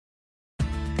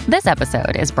This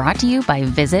episode is brought to you by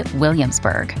Visit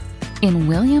Williamsburg. In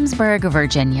Williamsburg,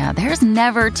 Virginia, there's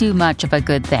never too much of a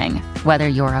good thing. Whether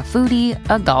you're a foodie,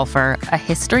 a golfer, a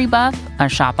history buff, a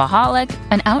shopaholic,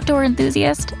 an outdoor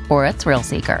enthusiast, or a thrill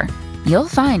seeker, you'll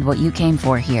find what you came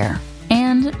for here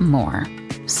and more.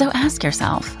 So ask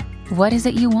yourself, what is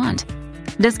it you want?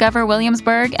 Discover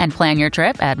Williamsburg and plan your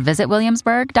trip at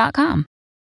visitwilliamsburg.com.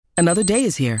 Another day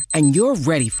is here, and you're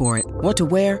ready for it. What to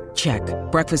wear? Check.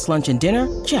 Breakfast, lunch, and dinner?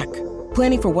 Check.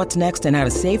 Planning for what's next and how to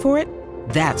save for it?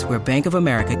 That's where Bank of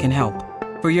America can help.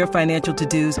 For your financial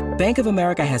to-dos, Bank of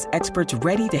America has experts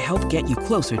ready to help get you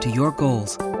closer to your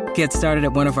goals. Get started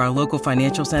at one of our local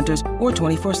financial centers or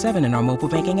 24/7 in our mobile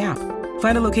banking app.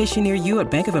 Find a location near you at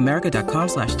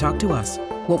bankofamerica.com/talktous.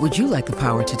 What would you like the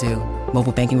power to do?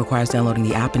 Mobile banking requires downloading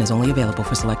the app and is only available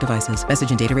for select devices.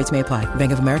 Message and data rates may apply.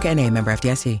 Bank of America N.A., member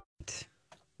FDIC.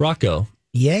 Rocco.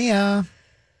 Yeah.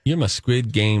 You're my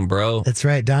Squid Game, bro. That's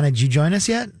right. Donna, did you join us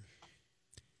yet?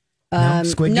 No?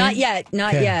 Squid Not Game? yet.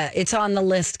 Not yet. It's on the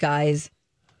list, guys.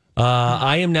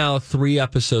 I am now 3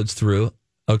 episodes through.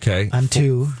 Okay. I'm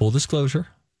 2. Full disclosure.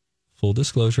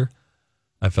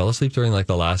 I fell asleep during like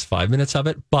the last 5 minutes of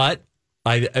it, but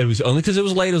it was only because it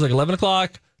was late. It was like 11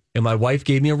 o'clock, and my wife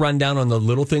gave me a rundown on the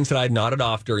little things that I had nodded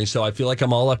off during, so I feel like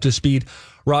I'm all up to speed.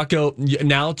 Rocco,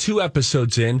 now 2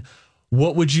 episodes in,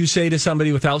 what would you say to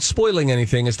somebody without spoiling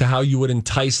anything as to how you would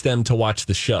entice them to watch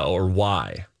the show or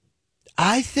why?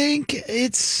 I think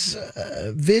it's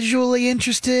visually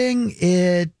interesting.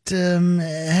 It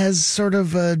has sort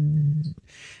of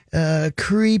a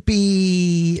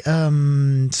creepy,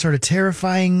 sort of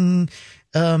terrifying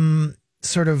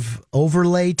sort of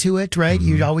overlay to it, right?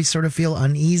 Mm-hmm. You always sort of feel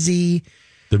uneasy.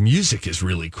 The music is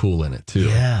really cool in it, too.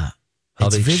 Yeah. How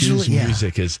they choose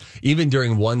music is, even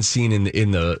during one scene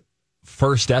in the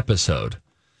first episode,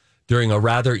 during a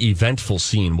rather eventful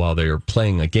scene while they're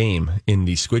playing a game in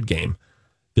the Squid Game,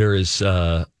 there is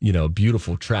a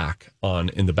beautiful track on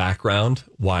in the background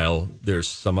while there's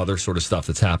some other sort of stuff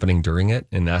that's happening during it,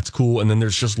 and that's cool. And then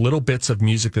there's just little bits of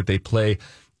music that they play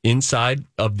inside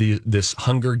of this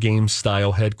Hunger Games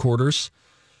style headquarters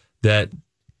that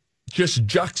just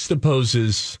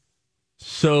juxtaposes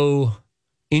so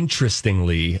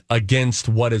interestingly against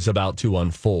what is about to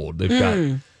unfold. They've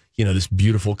got this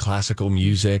beautiful classical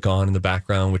music on in the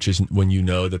background, which is when you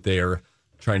know that they are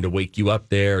trying to wake you up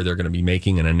there. They're going to be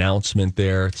making an announcement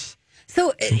there.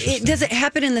 So does it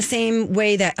happen in the same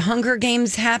way that Hunger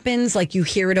Games happens? Like you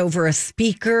hear it over a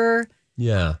speaker?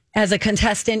 Yeah. As a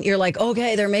contestant, you're like,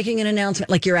 okay, they're making an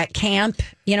announcement. Like you're at camp,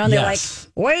 and they're like,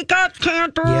 wake up,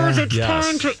 campers, it's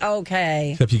time to...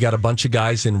 Okay. Except you got a bunch of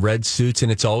guys in red suits,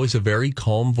 and it's always a very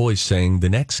calm voice saying, the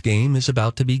next game is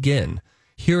about to begin.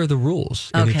 Here are the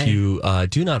rules. And if you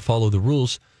do not follow the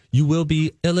rules, you will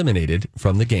be eliminated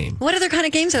from the game. What other kind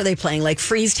of games are they playing? Like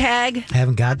freeze tag? I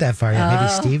haven't got that far yet. Maybe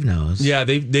Steve knows. Yeah,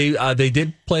 they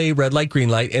did play red light, green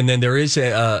light, and then there is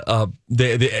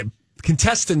the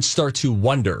contestants start to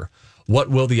wonder, what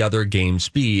will the other games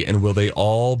be, and will they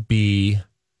all be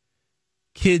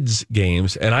kids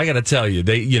games? And I got to tell you,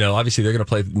 they obviously they're going to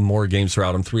play more games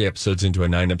throughout them. 3 episodes into a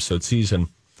 9-episode season.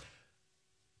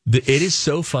 It is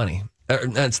so funny.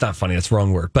 It's not funny. That's the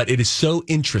wrong word. But it is so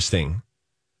interesting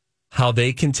how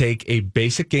they can take a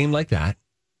basic game like that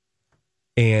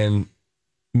and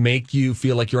make you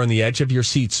feel like you're on the edge of your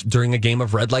seats during a game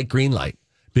of red light, green light,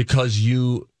 because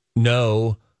you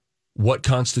know what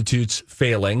constitutes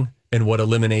failing and what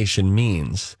elimination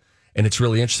means. And it's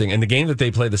really interesting. And the game that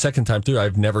they play the second time through,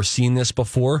 I've never seen this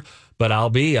before, but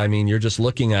you're just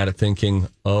looking at it thinking,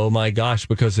 oh my gosh,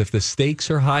 because if the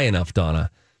stakes are high enough,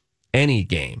 Donna, any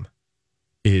game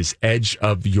is edge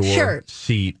of your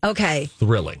seat. Okay.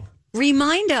 Thrilling.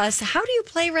 Remind us, how do you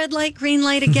play red light, green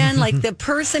light again? Like the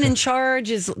person in charge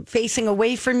is facing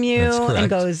away from you and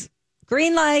goes,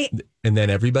 green light. And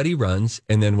then everybody runs.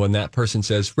 And then when that person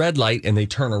says red light and they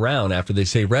turn around after they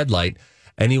say red light,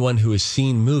 anyone who is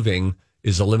seen moving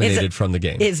is eliminated from the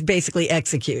game. Is basically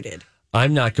executed.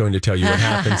 I'm not going to tell you what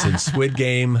happens in Squid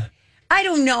Game. I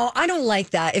don't know. I don't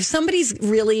like that. If somebody's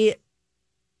really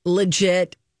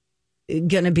legit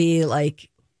going to be like,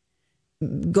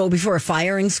 go before a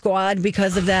firing squad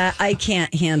because of that, I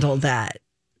can't handle that.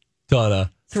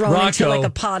 Donna. Thrown into like a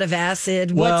pot of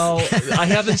acid. Well, I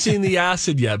haven't seen the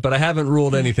acid yet, but I haven't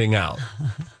ruled anything out.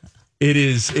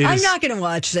 I'm not going to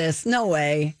watch this. No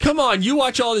way. Come on, you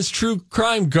watch all this true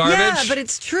crime garbage. Yeah, but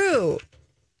it's true.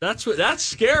 That's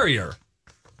scarier.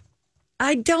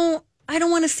 I don't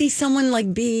want to see someone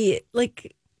like be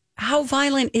like, how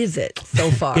violent is it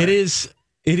so far? It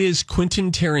is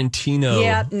Quentin Tarantino.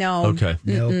 Yeah, no. Okay.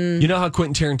 Nope. You know how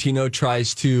Quentin Tarantino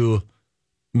tries to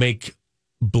make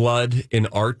blood in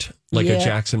art, like a Yeah.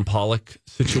 Jackson Pollock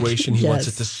situation. He wants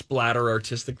Yes. it to splatter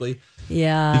artistically.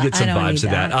 Yeah, You get some I don't vibes need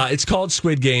of that. It's called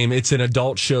Squid Game. It's an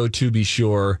adult show, to be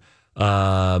sure. It's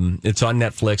on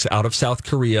Netflix, out of South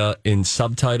Korea, in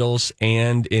subtitles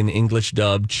and in English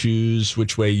dub. Choose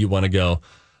which way you want to go.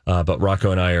 But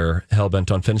Rocco and I are hell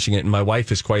bent on finishing it, and my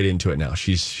wife is quite into it now.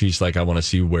 She's like, I want to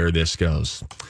see where this goes.